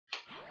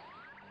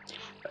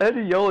I had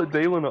to yell at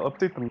Dalen to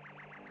update the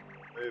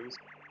waves.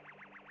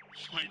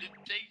 Why did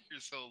it take you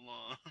so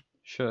long?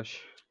 Shush.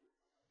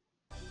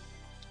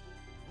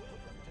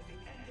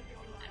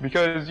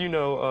 Because, you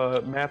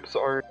know, maps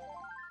aren't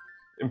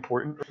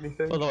important or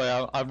anything. By the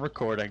way, I'm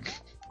recording.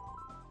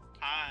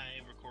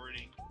 Hi,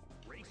 recording.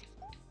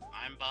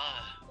 I'm Ba.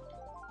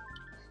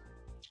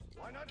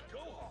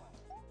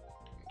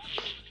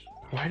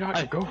 Why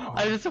not go home?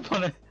 I just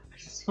wanna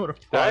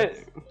That...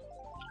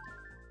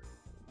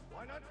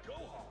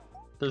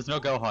 There's no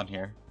Gohan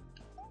here.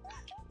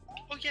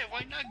 Oh yeah,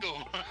 why not go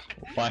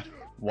on?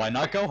 Why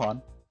not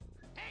Gohan?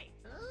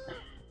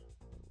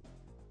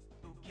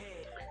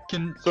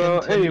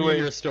 So, Continue anyway.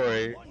 your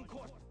story.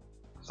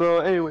 So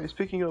anyway,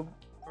 speaking of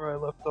where I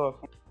left off,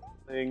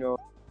 playing I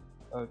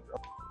don't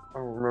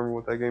remember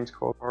what that game's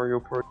called,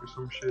 Mario Party or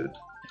some shit.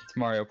 It's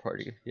Mario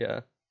Party, yeah.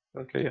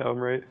 Okay, yeah, I'm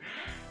right.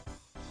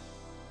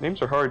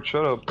 Names are hard,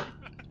 shut up.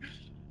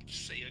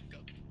 Say a go.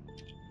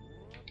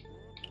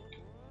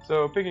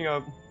 So, picking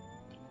up...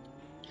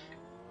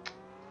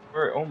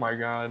 Where, oh my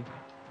god.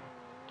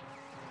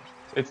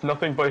 It's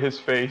nothing but his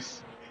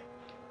face.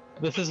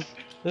 This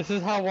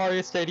is how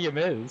Wario Stadium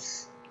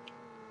is.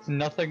 It's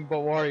nothing but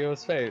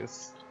Wario's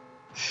face.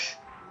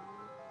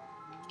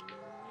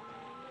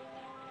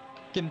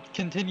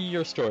 Continue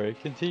your story.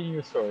 Continue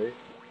your story.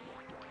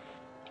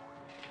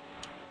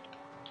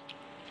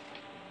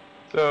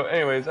 So,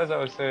 anyways, as I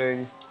was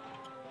saying...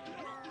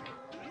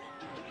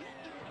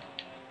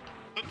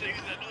 What the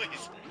heck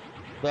is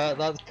that noise?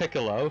 That's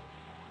Piccolo.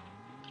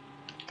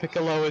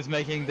 Piccolo is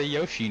making the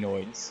Yoshi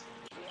noise.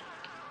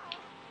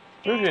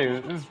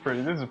 This is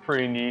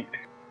pretty neat.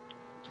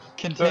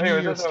 Continue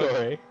your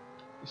story.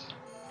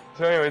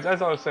 So anyways,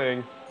 as I was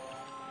saying...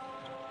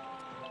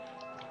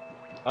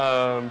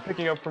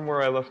 picking up from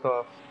where I left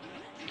off...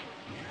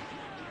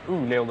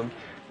 Ooh, nailed him.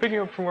 Picking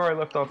up from where I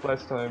left off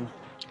last time...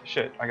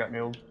 Shit, I got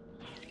nailed.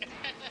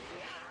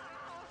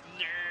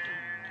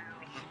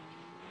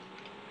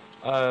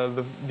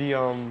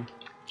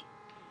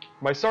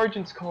 My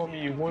sergeants call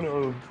me one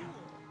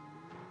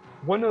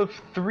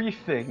of three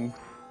things.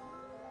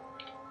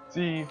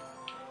 See,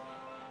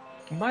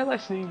 my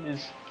last name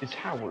is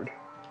Howard,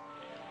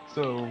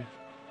 so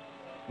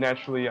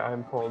naturally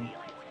I'm called,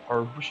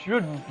 or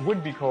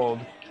would be called,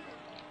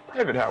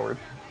 Private Howard.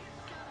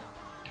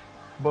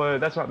 But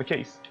that's not the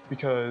case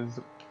because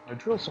my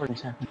drill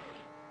sergeants have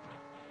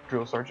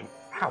Drill Sergeant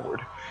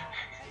Howard.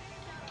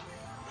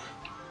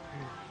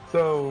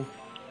 So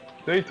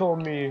they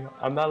told me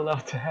I'm not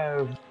allowed to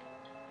have.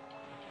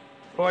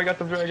 Oh, I got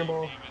the Dragon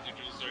Ball.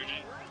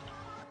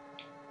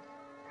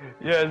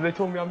 Yeah, they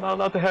told me I'm not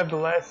allowed to have the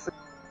last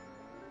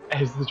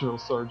as the Drill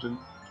Sergeant.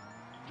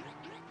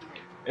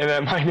 And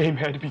that my name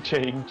had to be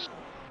changed.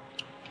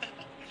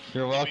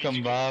 You're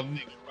welcome, Bob.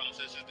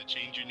 Process is to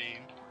change your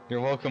name.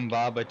 You're welcome,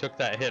 Bob. I took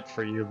that hit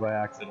for you by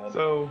accident.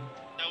 So...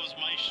 That was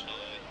my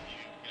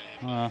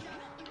shot.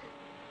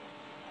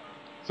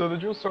 So the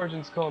Drill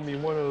Sergeants call me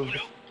one of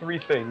three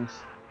things.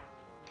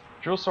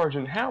 Drill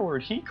Sergeant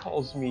Howard, he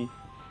calls me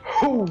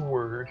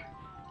Howard.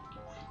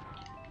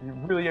 You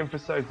really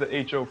emphasize the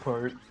H-O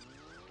part.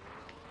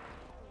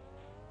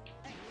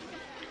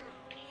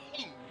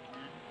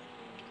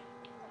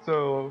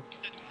 So,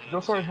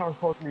 Drill Sergeant Howard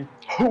calls me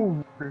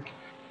Howard.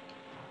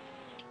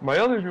 My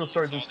other Drill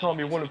Sergeants call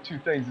me one of two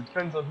things. It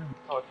depends on who you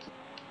talk to.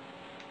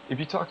 If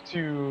you talk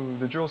to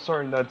the Drill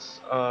Sergeant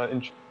that's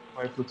in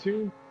my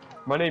platoon,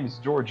 my name is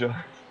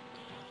Georgia.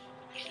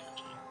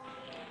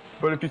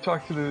 But if you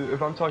talk to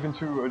if I'm talking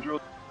to a drill,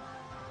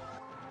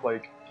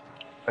 like,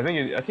 I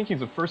think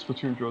he's a first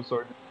platoon drill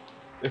sergeant.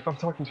 If I'm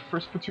talking to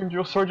first platoon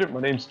drill sergeant, my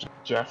name's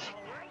Jeff.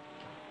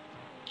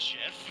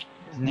 Jeff?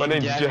 My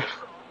name's Jeff.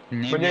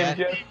 My name's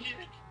Jeff.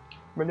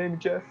 My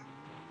name's Jeff.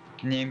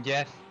 Name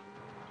Jeff.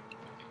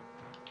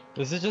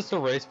 This is just a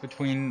race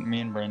between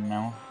me and Brandon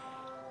now.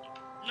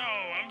 No,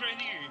 I'm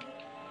right here.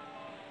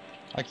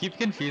 I keep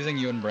confusing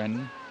you and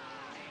Brandon.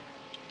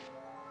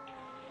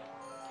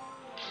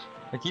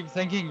 I keep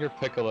thinking you're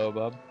Piccolo,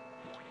 Bub. Why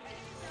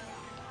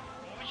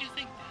would you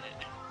think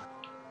that?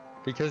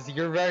 Because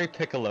you're very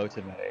Piccolo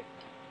to me.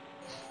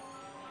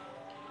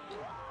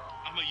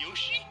 I'm a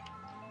Yoshi?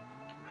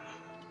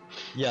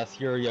 Yes,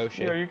 you're a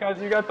Yoshi. Yeah, you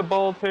got the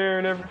bald hair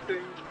and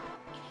everything.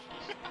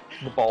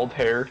 The bald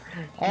hair.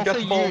 Also,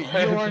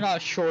 you are not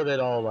short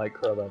at all like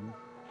Krillin.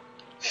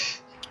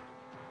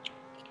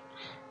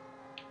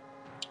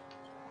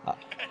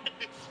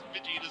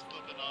 Vegeta's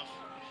flipping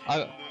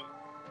off.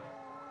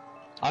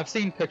 I've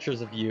seen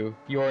pictures of you.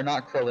 You are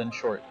not Krillin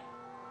short.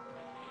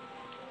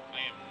 I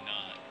am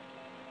not.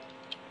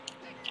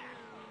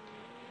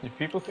 Do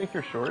people think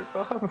you're short,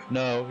 Bob?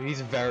 No, he's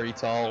very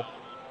tall.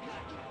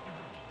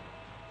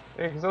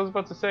 Yeah, because I was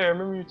about to say, I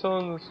remember you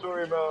telling the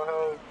story about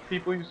how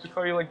people used to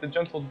call you like the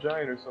Gentle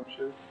Giant or some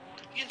shit.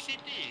 Yes, it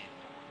did.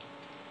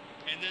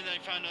 And then I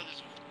found out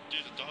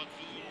there's a dog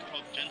food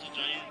called Gentle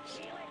Giants.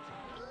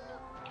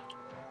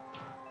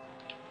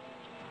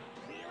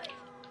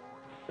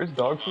 There's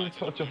dog food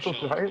called Gentle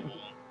Giant?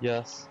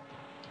 Yes.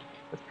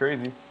 That's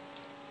crazy.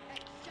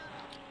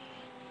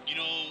 You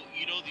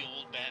know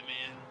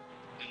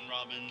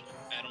Robin,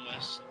 Adam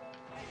West,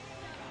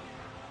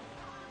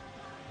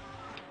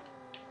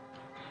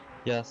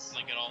 Yes.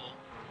 like at all?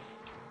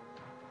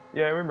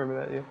 Yeah, I remember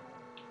that. Yeah.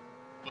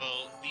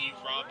 Well, the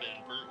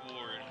Robin, Burt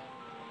Ward,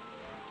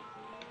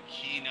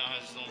 he now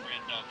has his own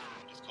brand dog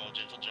food. It's called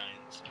Gentle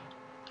Giants.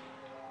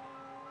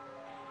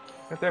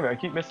 God damn it! I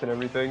keep missing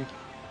everything.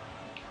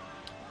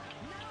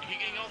 You're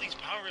getting all these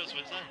power rails,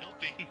 but it's not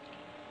helping.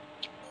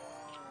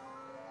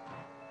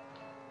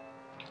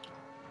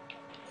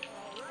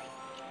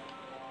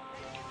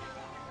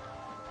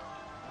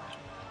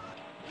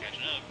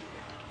 Catching up.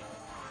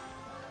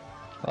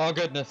 Oh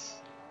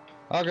goodness.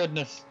 Oh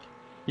goodness.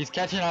 He's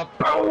catching up.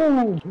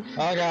 Oh!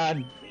 Oh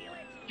god.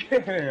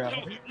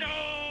 Yeah.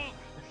 No!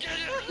 Get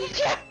it!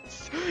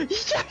 Yes!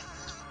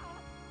 Yes!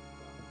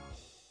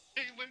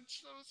 It went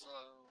so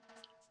slow.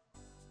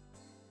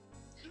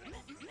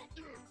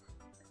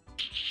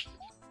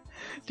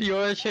 Do you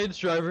want to change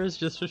drivers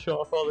just to show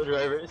off all the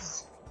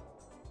drivers?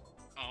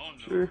 Oh no.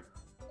 Sure.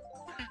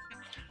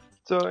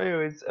 So,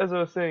 anyways, as I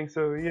was saying,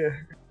 so yeah.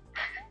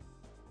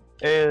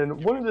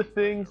 And one of the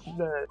things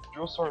that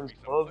Drill Sergeant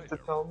loves to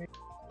tell me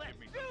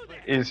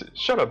is,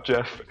 "Shut up,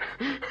 Jeff."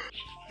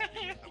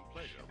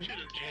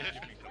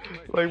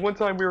 Like one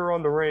time we were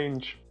on the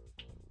range.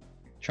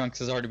 Trunks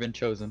has already been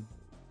chosen.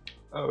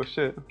 Oh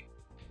shit.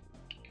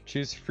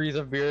 Choose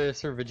Frieza,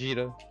 Beerus, or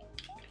Vegeta.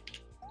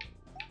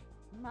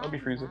 I'll be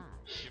Frieza.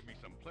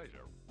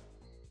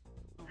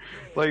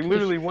 Like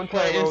literally one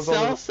time Wait, I is was on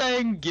Cell the...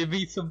 saying give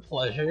me some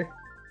pleasure?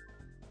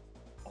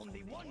 Give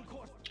me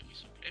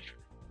some pleasure.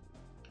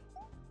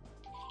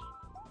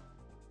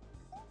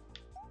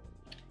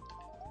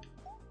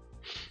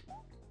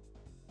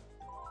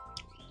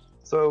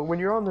 So when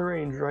you're on the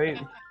range, right?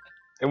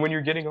 And when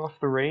you're getting off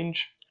the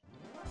range,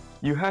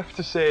 you have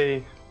to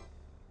say,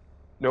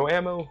 "No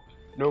ammo,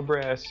 no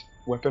brass,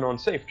 weapon on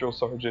safe, Drill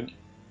Sergeant."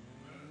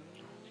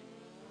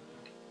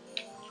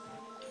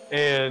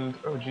 And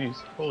oh jeez,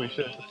 holy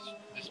shit.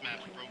 This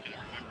map's broken,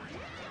 I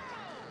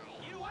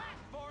remember.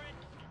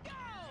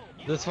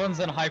 This one's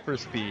in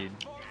hyperspeed.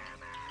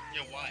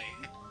 Yeah, why?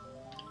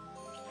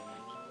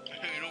 I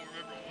don't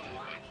remember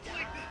why, but it's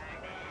like that.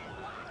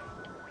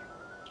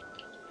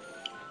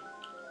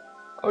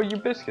 Oh, you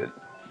biscuit.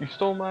 You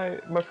stole my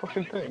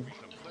fucking thing.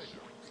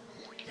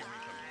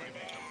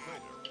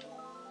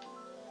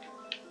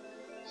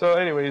 So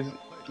anyways,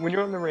 when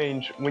you're on the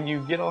range, when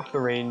you get off the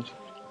range,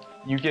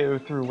 you go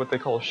through what they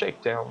call a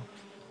shakedown.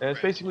 And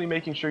it's basically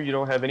making sure you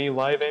don't have any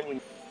live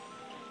ammunition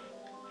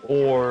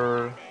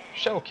or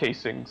shell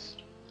casings.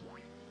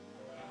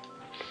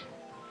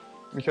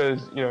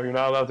 Because, you know, you're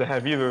not allowed to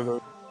have either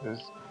of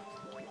those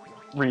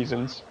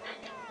reasons.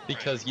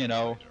 Because, you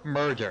know,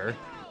 murder.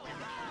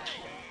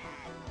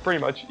 Pretty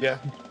much, yeah.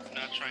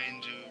 Not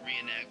trying to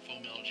reenact Full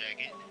Metal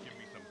Jacket.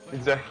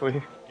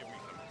 Exactly.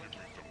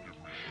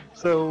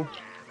 So,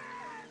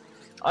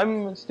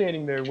 I'm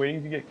standing there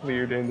waiting to get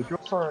cleared, and the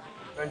drill sergeant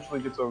eventually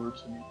gets over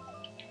to me.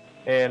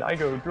 And I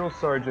go, "Drill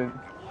Sergeant,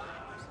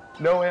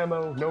 no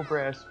ammo, no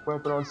brass,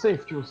 weapon on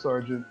safe, Drill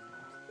Sergeant."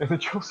 And the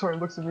drill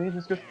sergeant looks at me and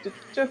just goes,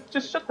 "Jeff,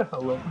 just shut the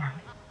hell up."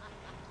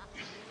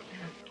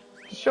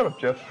 Just shut up,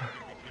 Jeff.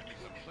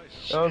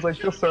 And I was like,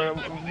 "Drill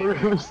Sergeant, I'm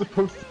literally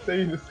supposed to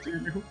say this to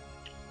you."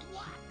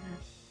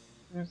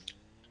 Just...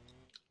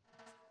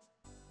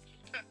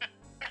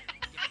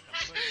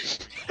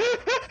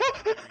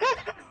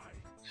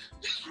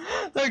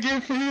 Look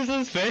at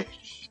Frieza's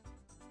face.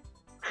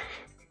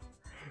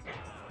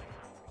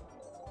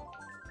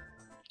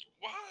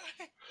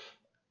 Why?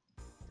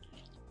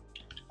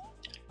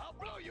 I'll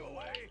blow you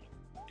away.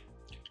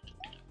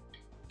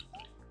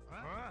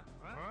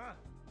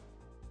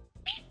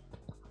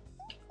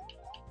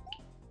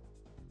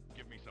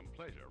 Give me some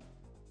pleasure.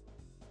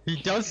 He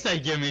does say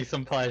give me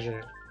some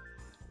pleasure.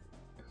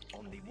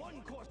 Only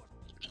one course.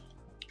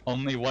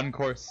 Only one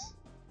course.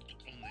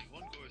 Only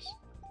one course.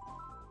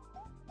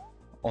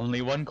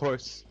 Only one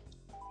course.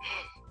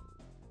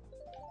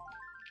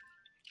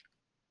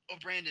 Oh,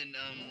 Brandon,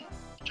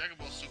 Dragon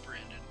Ball Super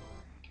ended.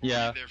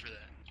 Yeah. You're there for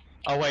that.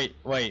 Oh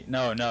wait,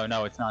 no,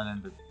 it's not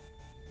ended.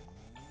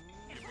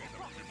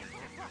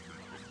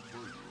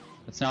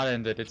 It's not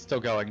ended, it's still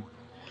going.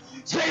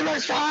 Saber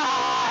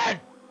Shot!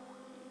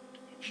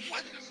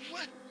 What?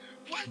 What?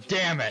 What?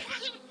 Damn it!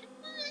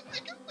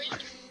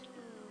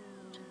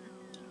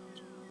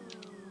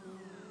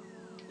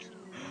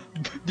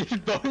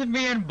 Did both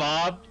me and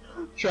Bob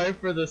try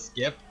for the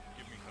skip?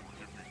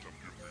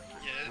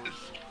 Yes.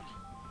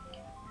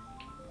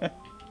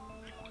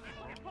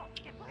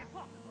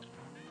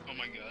 Oh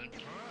my god.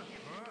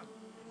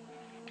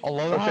 I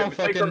love Oh how shit,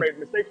 mistakes fucking... were made,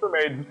 mistakes were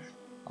made.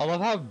 I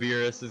love how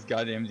Beerus is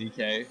goddamn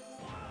DK.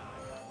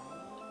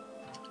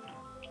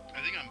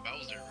 I think I'm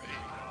Bowser,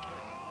 right?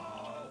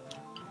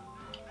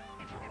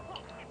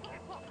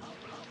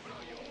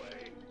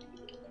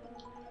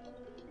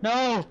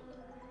 No!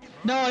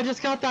 No, I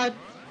just got that!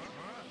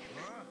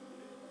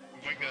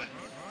 Oh my god.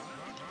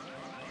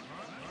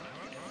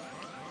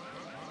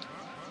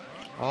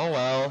 Oh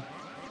well.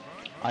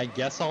 I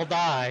guess I'll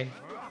die.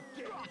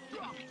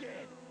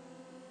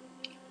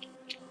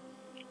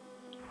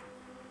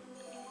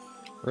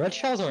 Red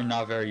shells are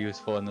not very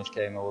useful in this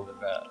game, a little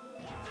bit.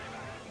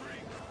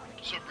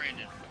 So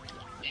Brandon,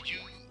 did you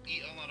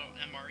eat a lot of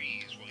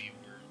MREs while you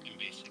were in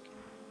basic?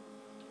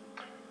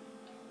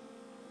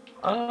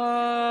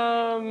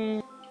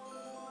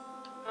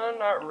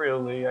 Not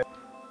really. Really?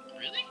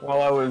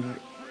 While I was,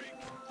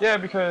 yeah,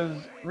 because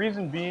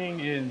reason being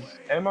is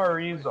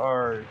MREs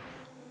are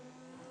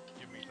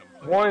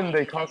one,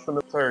 they cost the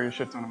military a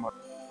shit ton of money,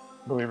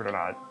 believe it or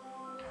not,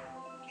 Oh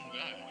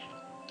gosh.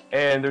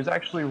 and there's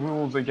actually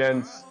rules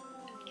against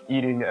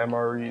eating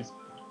MREs.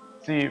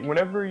 See,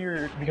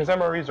 whenever because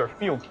MREs are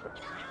field food,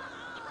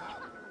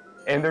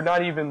 and they're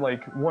not even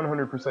like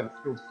 100%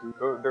 field food.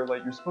 They're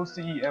like you're supposed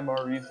to eat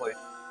MREs like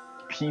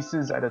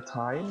pieces at a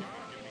time.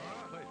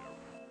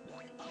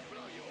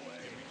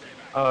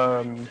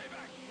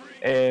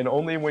 And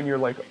only when you're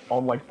like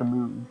on like the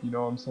move, you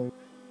know what I'm saying?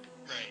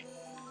 Right.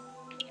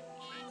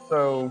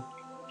 So,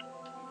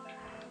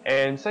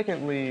 and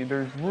secondly,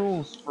 there's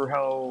rules for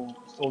how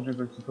soldiers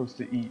are supposed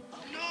to eat.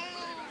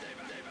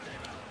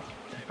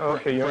 Oh,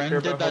 okay, you don't care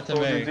Bren did about how that to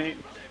soldiers me. eat?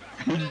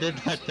 Bren did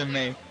that to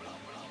me.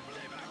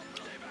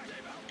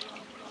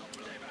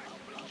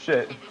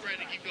 Shit. But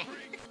Brandon, keep going.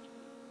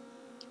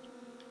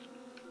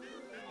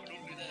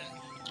 Don't do that.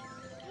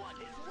 What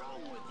is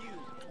wrong with you?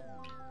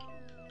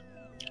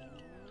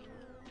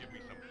 Give me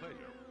some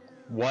pleasure.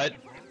 What?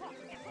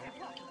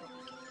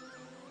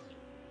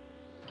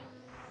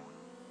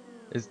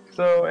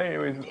 So,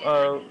 anyways,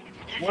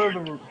 one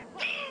of the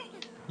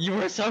You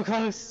were so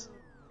close!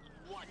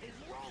 What is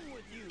wrong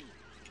with you?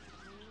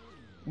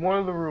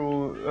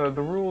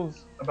 the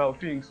rules about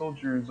feeding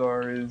soldiers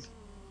is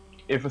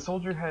if a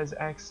soldier has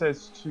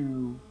access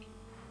to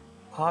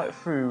hot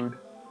food,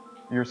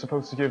 you're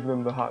supposed to give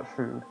them the hot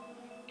food.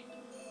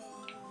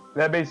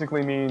 That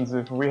basically means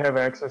if we have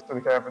access to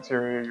the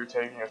cafeteria, you're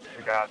taking us to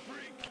the god.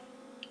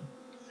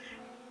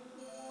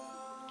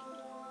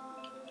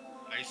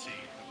 I see.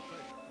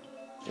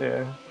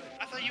 Yeah.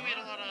 I thought you ate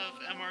a lot of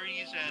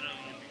MREs at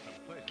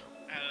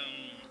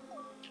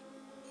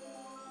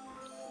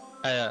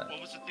what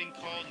was the thing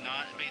called?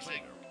 Not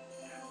basic.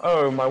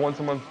 Oh, my once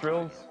a month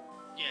drills?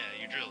 Yeah,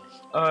 your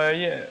drills.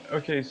 Yeah.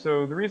 Okay,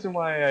 so the reason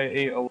why I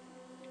ate a lot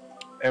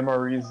of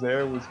MREs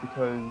there was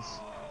because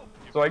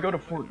so I go to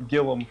Fort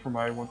Gillem for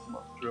my once a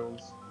month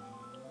drills.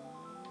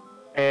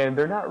 And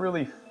they're not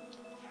really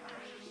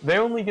they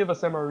only give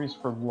us MREs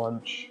for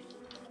lunch.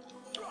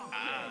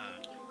 Ah,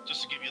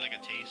 just to give you like a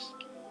taste.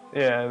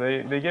 Yeah,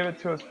 they give it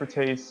to us for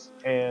taste,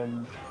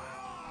 and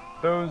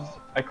those,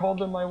 I called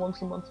them my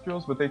once a month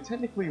drills, but they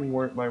technically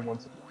weren't my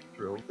once a month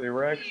drills. They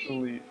were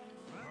actually,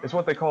 it's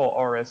what they call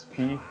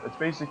RSP. It's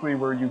basically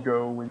where you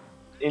go when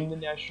you're in the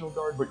National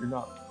Guard, but you're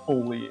not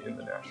fully in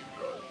the National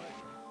Guard.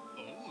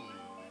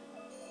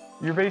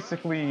 Ooh. You're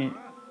basically,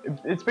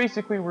 it's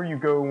basically where you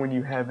go when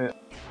you haven't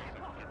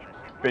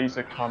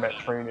basic combat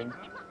training.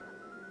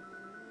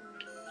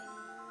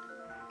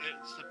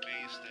 It's the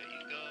base that you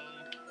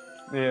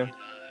go. Yeah. Die.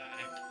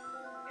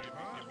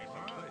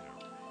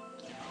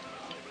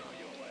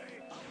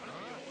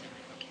 Give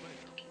me some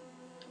pleasure.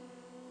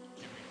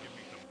 Give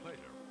me some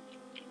pleasure.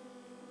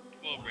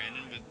 Well,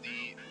 Brandon,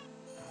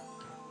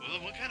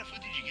 what kind of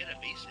food did you get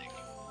at basic?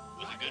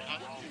 Was it good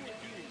hot food?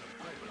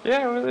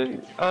 Yeah, really.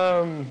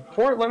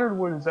 Fort Leonard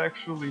was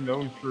actually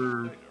known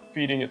for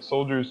feeding its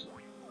soldiers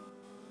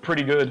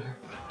pretty good.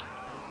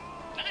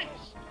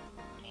 Nice.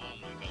 Oh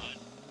my god.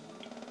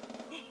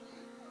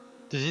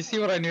 Did you see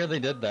what I nearly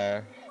did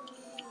there?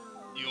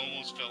 You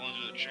almost fell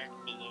under the track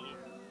below.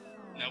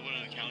 That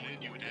wouldn't have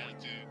counted. You would have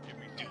to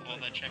do all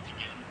that track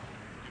again.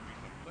 Give me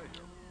some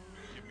pleasure.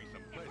 Give me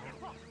some pleasure.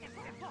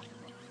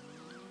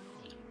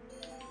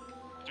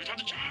 There's not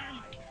the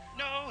charm!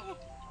 No!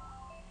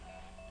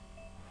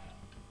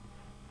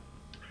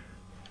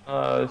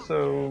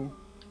 So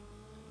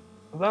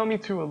allow me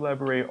to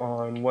elaborate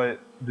on what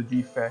the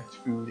defect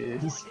food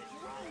is.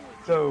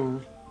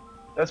 So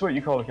that's what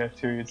you call the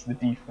cafeteria, it's the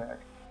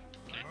defect.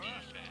 Not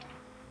defect.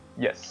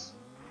 Yes.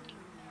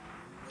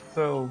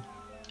 So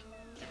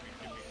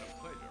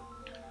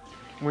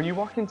when you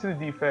walk into the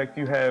defect,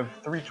 you have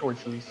three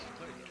choices.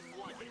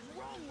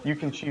 You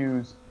can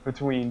choose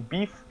between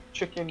beef,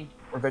 chicken,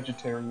 or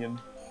vegetarian.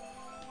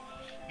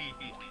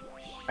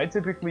 I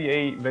typically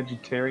ate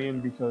vegetarian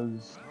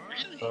because,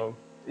 Really?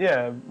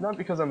 yeah, not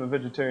because I'm a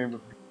vegetarian,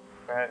 but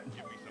fat.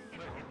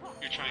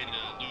 You're trying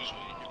to lose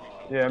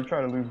weight. Yeah, I'm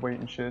trying to lose weight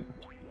and shit.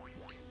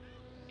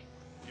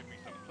 Give me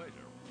some pleasure.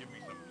 Give me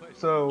some pleasure.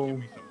 So, Give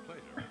me some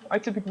pleasure. I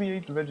typically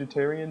ate the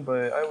vegetarian,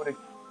 but I would eat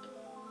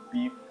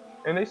beef.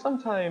 And they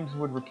sometimes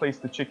would replace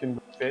the chicken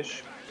with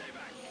fish.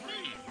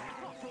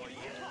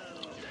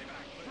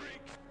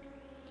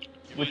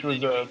 Which was,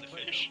 You ate the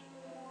fish.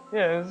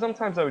 yeah,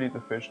 sometimes I would eat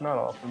the fish, not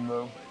often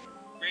though.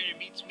 Brandon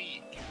beats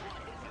me.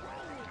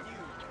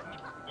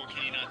 Or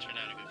can you not turn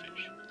out a good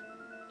fish?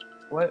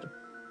 What?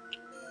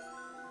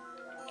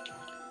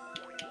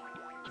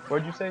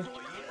 What'd you say?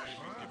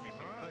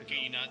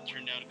 Can you not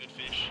turn out a good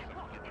fish?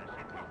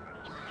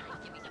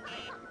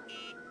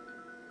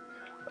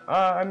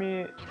 I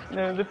mean,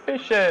 no, the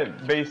fish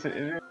at basic,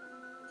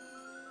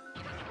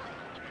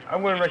 I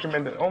wouldn't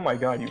recommend it. Oh my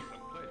god, you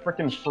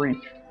freaking freak.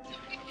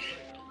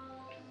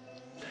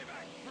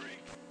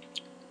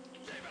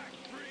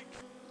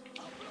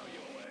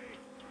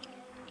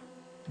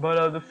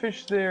 But the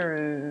fish there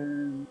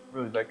is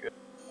really that good.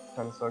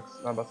 Kinda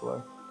sucks, not about to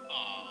lie.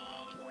 Oh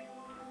my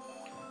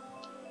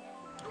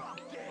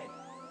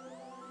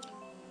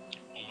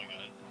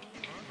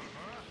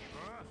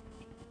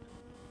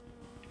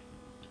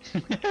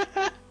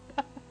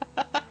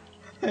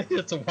god.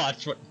 Just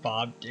watch what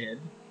Bob did.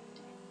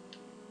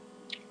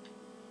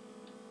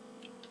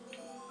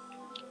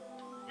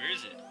 Where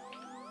is it?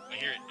 I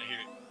hear it, I hear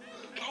it.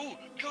 Go!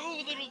 Go,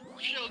 little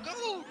shell,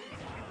 go!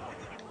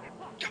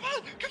 Come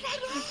on! Come on!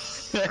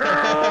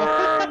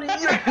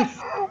 Yes!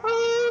 Oh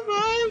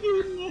my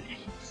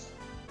goodness!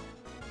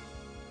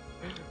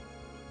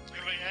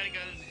 If I hadn't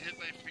gotten hit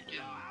by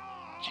freaking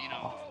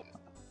Gino, or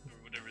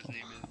whatever his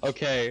name is.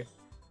 Okay.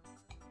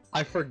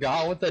 I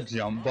forgot what the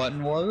jump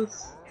button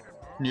was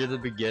near the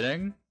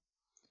beginning.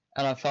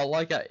 And I felt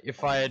like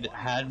if I had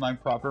had my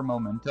proper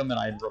momentum and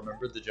I'd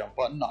remembered the jump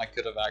button, I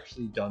could have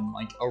actually done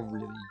like a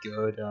really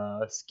good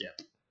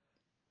skip.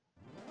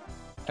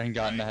 And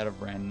gotten ahead of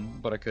Brandon,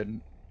 but I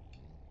couldn't.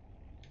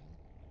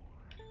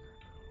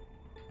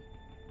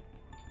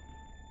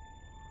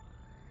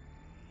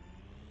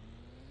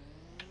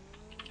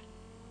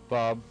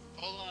 Bob.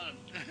 Hold on.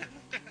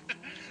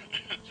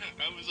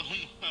 I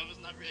was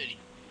not ready.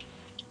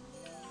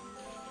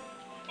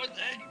 What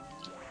the heck?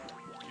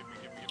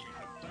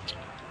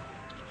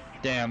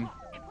 Damn.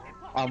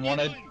 I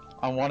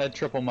wanted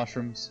triple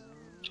mushrooms.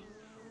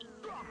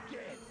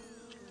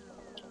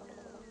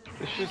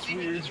 It's just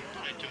weird. Give me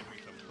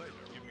some pleasure.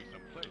 Give me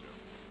some pleasure.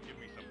 Give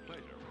me some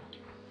pleasure.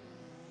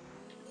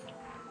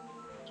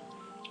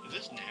 Is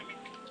this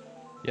Namek?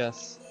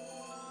 Yes.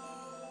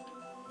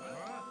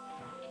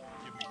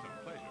 Give me some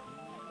pleasure.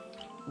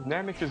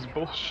 Namek is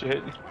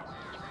bullshit. Give me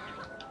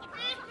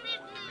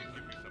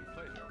some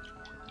pleasure.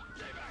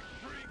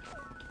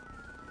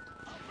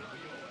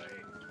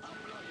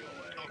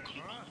 Oh,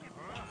 come on.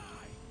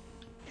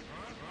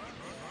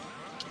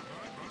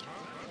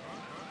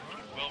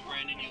 Well,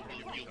 Brandon,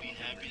 you'll be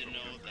happy to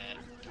know that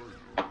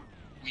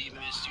we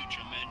missed you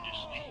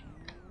tremendously.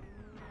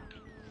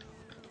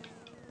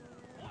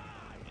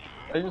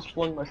 I just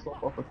flung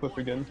myself off a cliff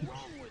again.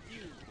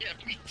 Yeah,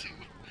 me too.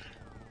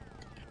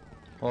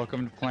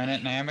 Welcome to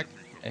Planet Namek,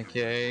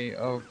 aka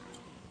oh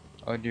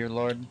dear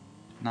lord,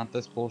 not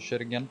this bullshit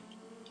again.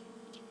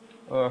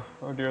 Oh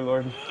dear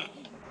lord.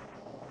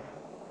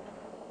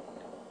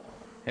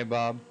 Hey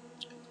Bob,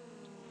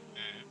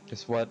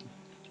 guess what?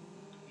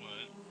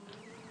 What?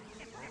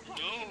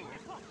 No!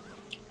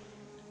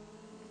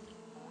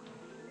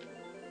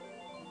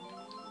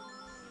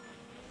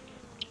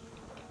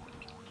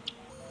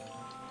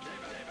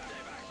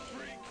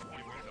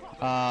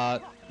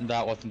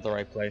 That wasn't the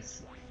right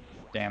place.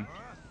 Damn.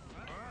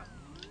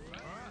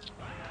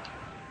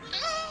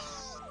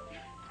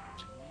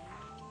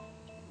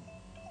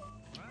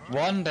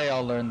 One day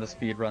I'll learn the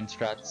speedrun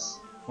strats.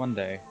 One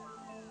day.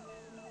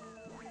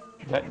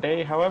 That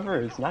day,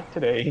 however, is not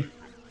today.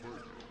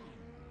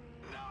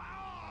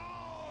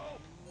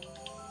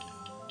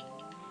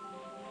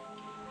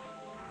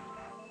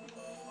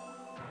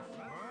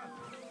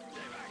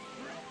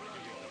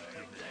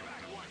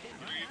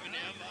 Where even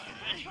am I?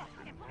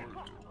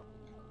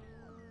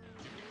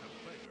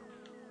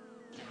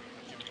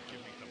 Give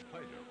me some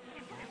pleasure.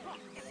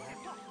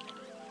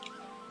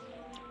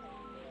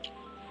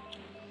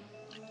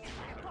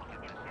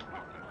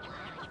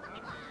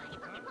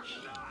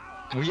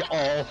 We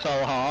all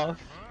fell off.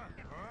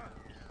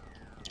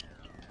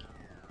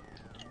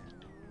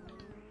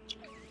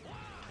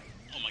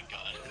 Oh my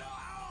god.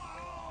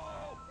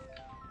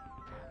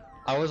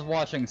 I was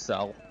watching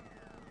Cell.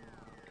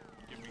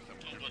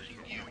 I'm watching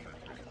you.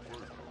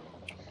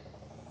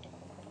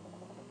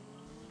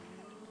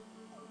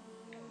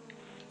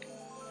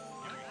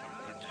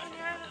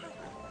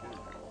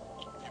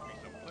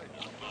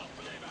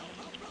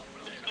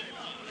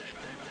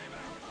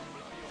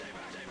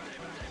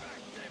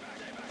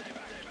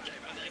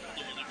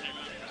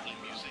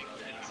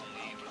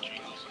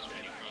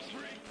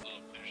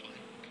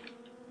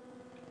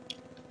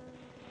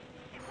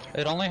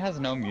 It only has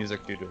no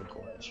music due to a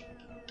glitch.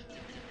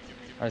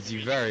 As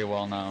you very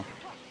well know.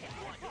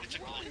 It's a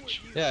glitch.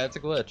 Yeah, it's a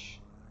glitch.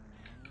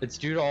 It's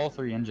due to all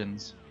three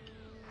engines.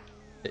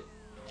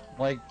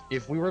 Like,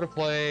 if we were to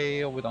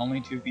play with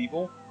only 2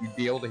 people, you'd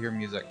be able to hear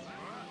music.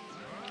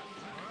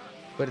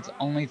 But it's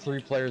only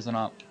 3 players and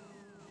up.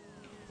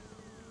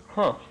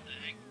 Huh. What the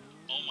heck?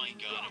 Oh my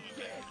god, I went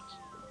backwards.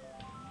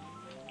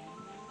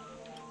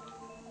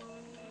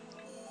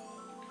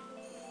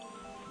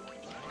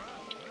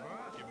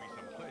 Give me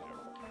some pleasure.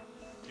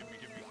 Give me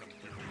some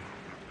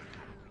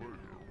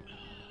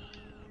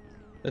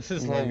This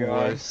is Oh my the God.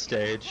 worst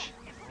stage.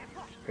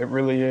 It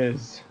really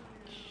is.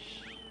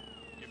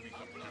 Why'd you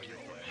vote for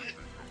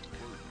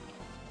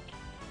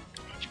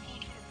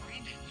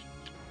Brandon?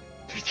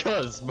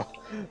 Because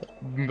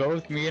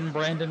both me and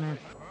Brandon...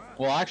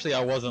 Well, actually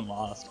I wasn't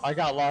lost. I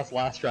got lost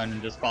last round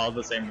and just followed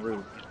the same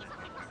route.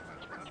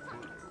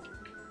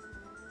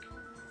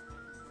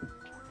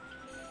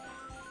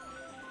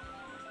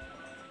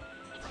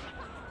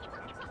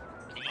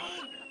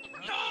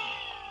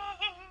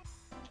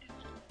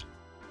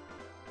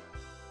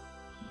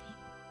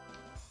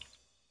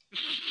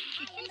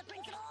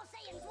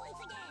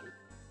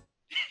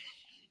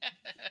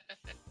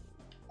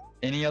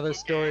 Any other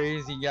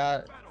stories you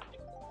got?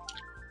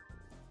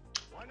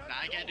 Nah,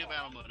 I can't do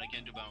battle mode. I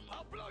can't do battle mode.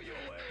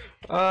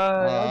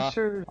 I'm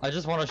sure. I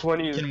just want to.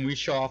 20 Can we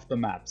show off the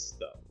maps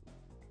though?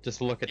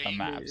 Just look at Yeah, the you-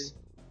 maps.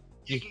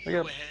 You can I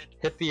go got- ahead,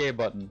 Hit the A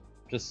button,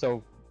 just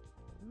so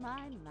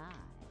My.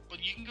 but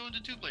you can go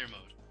into two-player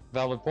mode.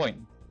 valid point.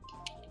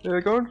 Yeah,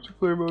 go into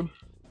player mode.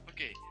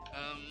 Okay.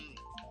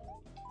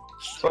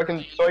 So I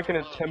can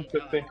attempt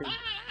to think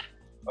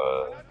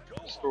of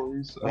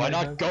stories. I Why might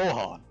not have.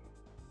 Gohan?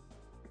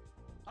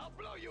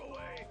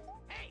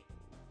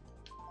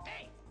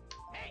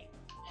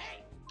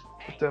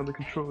 Put down the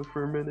controller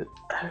for a minute.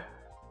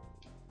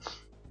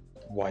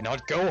 Why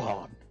not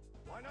Gohan?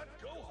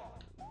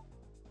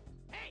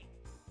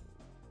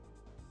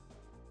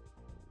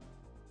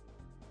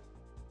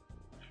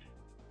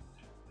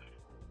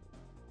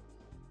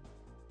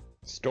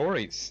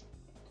 Stories.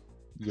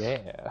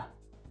 Yeah.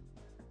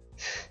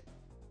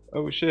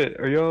 Oh shit,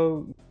 are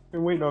y'all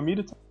been waiting on me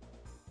to talk?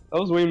 I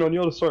was waiting on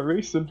y'all to start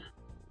racing.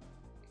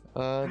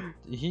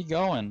 He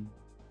going.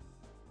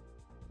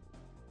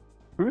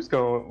 Who's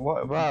going?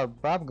 What?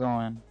 Bob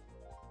going.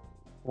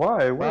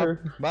 Why?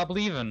 Where? Bob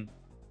leaving.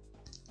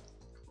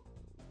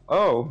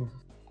 Oh.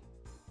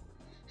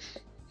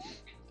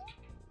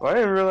 Well, I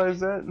didn't realize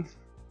that.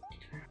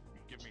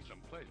 Give me some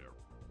pleasure.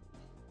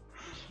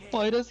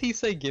 Why does he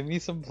say give me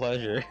some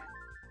pleasure?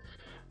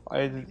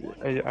 I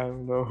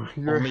don't know.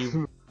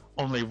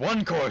 Only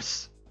one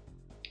course.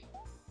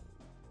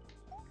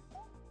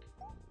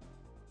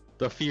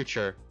 The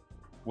future,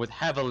 with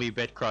heavily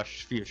bit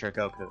crushed future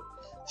Goku.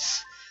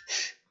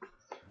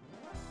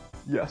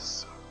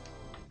 Yes.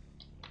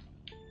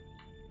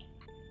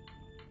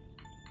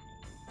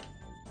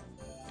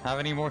 Have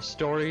any more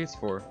stories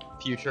for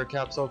future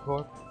Capsule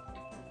Corp?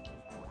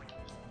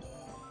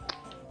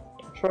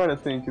 I'm trying to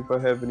think if I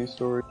have any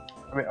stories.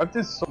 I mean, I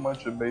did so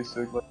much of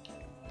basic, like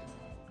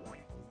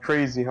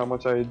crazy how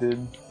much I did.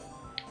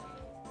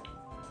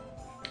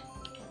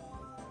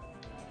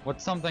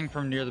 What's something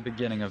from near the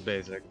beginning of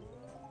Basic?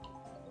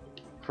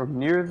 From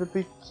near the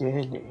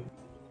beginning.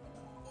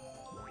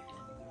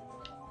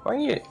 If I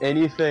can get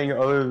anything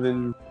other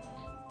than...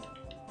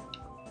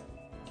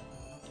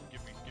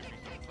 Give me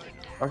some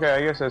pleasure. Okay,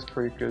 I guess that's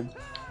pretty good.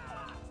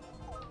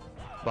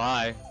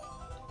 Bye.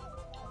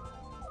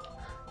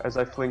 As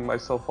I fling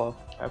myself off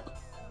the map.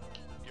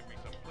 Give me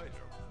some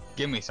pleasure.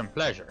 Give me some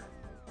pleasure.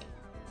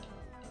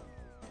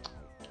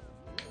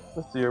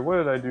 Let's see here, what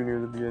did I do near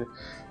the beginning?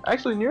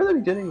 Actually, near the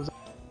beginning was...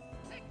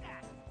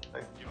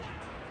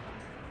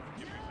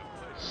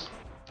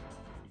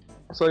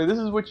 So this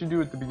is what you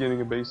do at the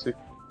beginning of basic.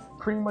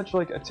 Pretty much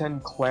like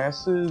attend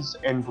classes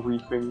and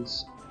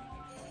briefings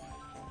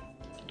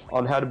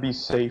on how to be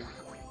safe.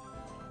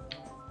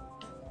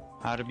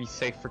 How to be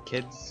safe for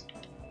kids?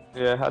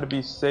 Yeah, how to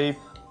be safe.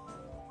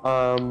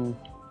 The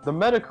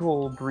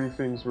medical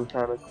briefings were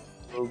kind of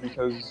cool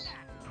because...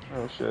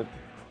 Oh shit.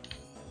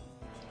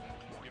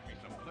 Give me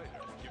some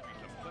pleasure. Give me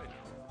some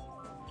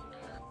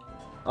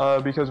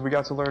pleasure. Because we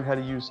got to learn how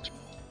to use...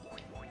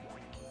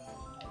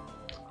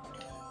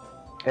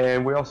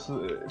 And we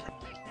also...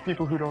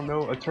 people who don't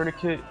know, a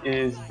tourniquet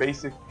is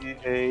basically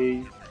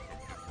a...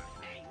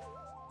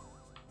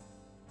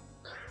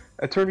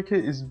 A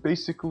tourniquet is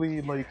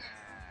basically like...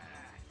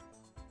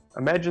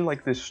 Imagine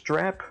like this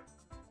strap,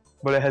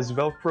 but it has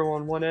Velcro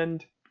on one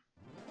end,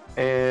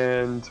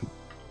 and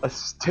a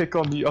stick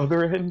on the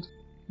other end.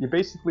 You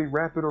basically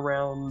wrap it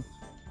around...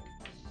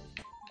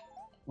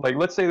 Like,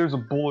 let's say there's a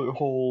bullet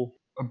hole,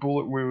 a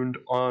bullet wound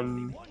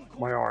on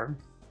my arm.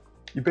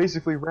 You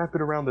basically wrap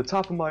it around the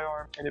top of my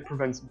arm, and it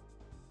prevents...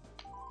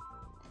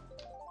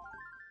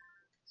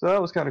 So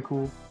that was kind of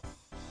cool.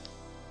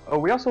 Oh,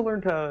 we also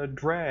learned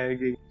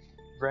dragging.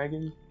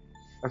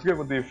 I forget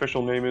what the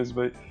official name is,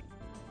 but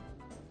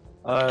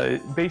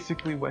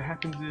basically what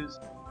happens is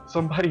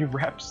somebody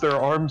wraps their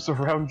arms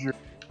around your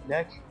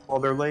neck while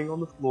they're laying on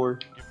the floor,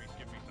 Give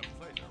me some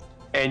pleasure.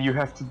 and you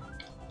have to,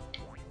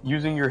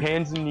 using your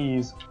hands and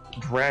knees,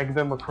 drag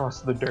them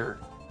across the dirt.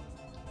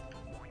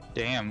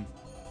 Damn.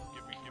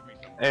 Give me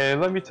some.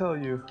 And let me tell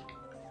you,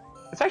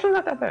 it's actually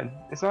not that bad.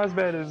 It's not as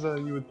bad as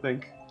you would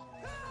think.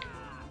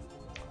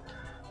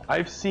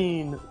 I've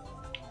seen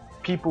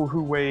people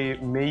who weigh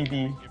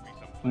maybe Give me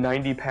some.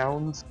 90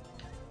 pounds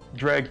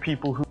drag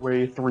people who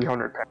weigh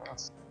 300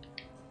 pounds.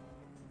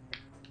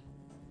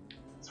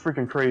 It's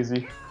freaking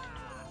crazy.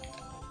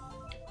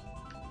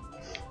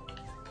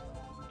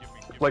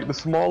 Like, the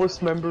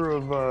smallest member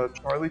of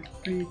Charlie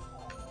Company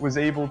was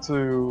able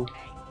to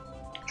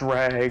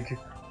drag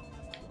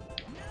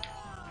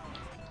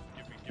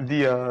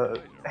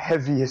the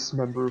heaviest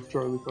member of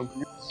Charlie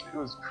Company. It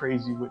was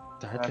crazy what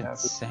That's that happened.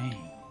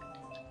 insane.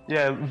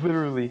 Yeah,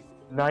 literally,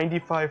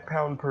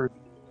 95-pound person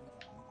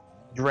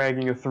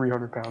dragging a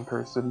 300-pound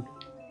person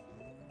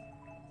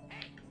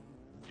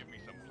Give me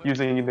some pleasure.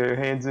 using their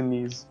hands and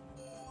knees.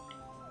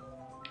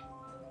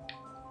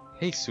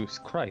 Jesus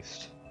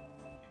Christ.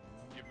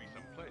 Give me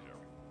some pleasure.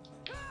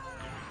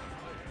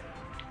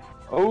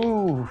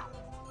 Oh,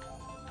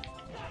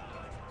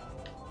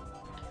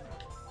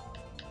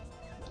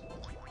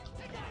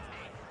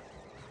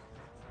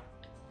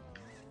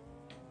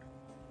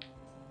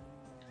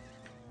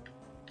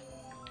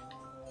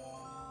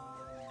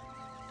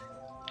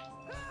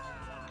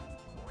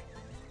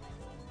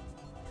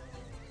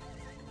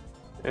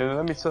 And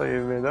let me tell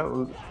you, man, that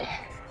was...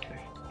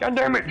 God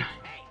damn it!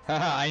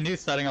 I knew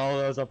setting all of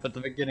those up at the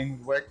beginning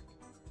would work.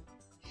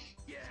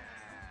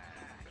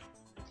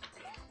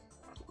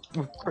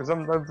 Of course,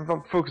 I'm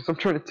focused. I'm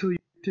trying to tell you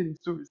 10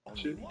 stories and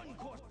shit.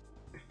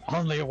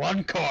 Only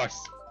one course!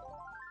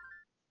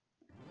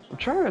 I'm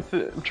trying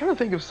to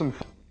think of some...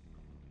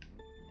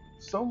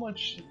 So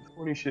much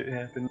funny shit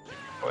happened.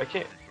 Oh,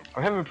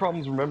 I'm having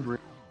problems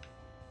remembering.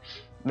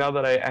 Now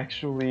that I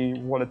actually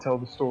want to tell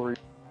the story.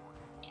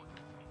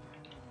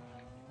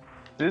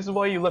 This is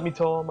why you let me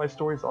tell all my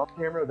stories off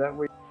camera, that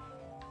way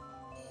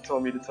you tell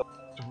me to tell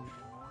the story.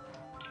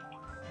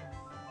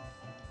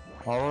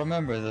 I'll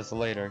remember this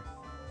later.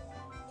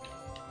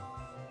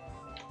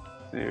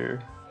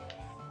 Here.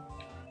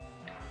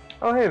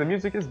 Oh hey, the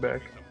music is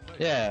back.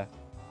 Yeah.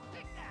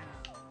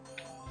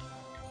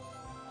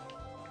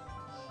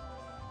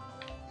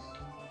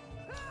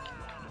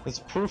 It's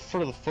proof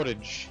for the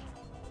footage.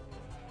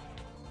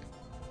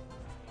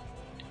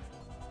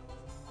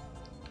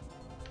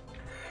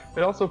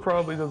 It also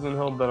probably doesn't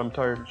help that I'm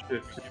tired of shit.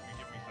 Give me some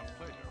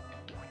pleasure.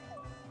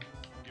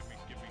 Give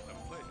me some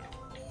pleasure.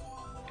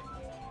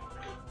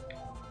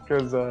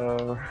 Because,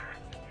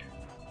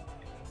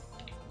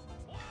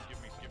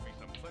 Give me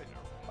some pleasure.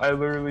 I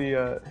literally,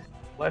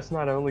 last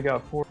night I only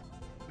got 4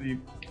 sleep.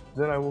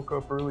 Then I woke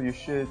up early as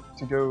shit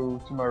to go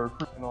to my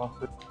recruitment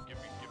office. Give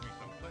me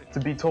some pleasure. To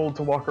be told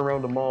to walk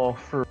around a mall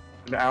for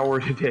an hour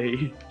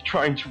today,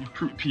 trying to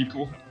recruit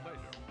people. Some pleasure.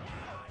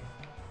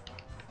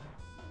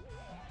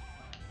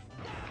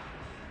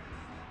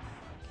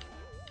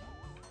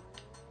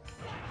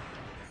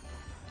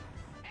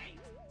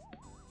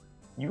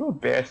 You a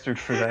bastard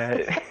for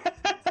that.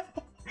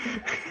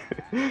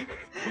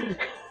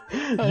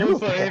 The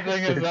funny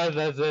thing is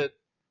that's it.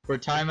 We're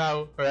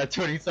timeout. We're at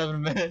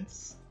 27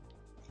 minutes.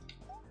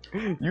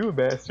 You a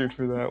bastard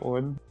for that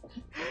one.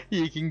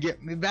 You can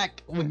get me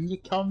back when you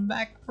come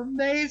back from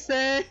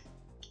Mason.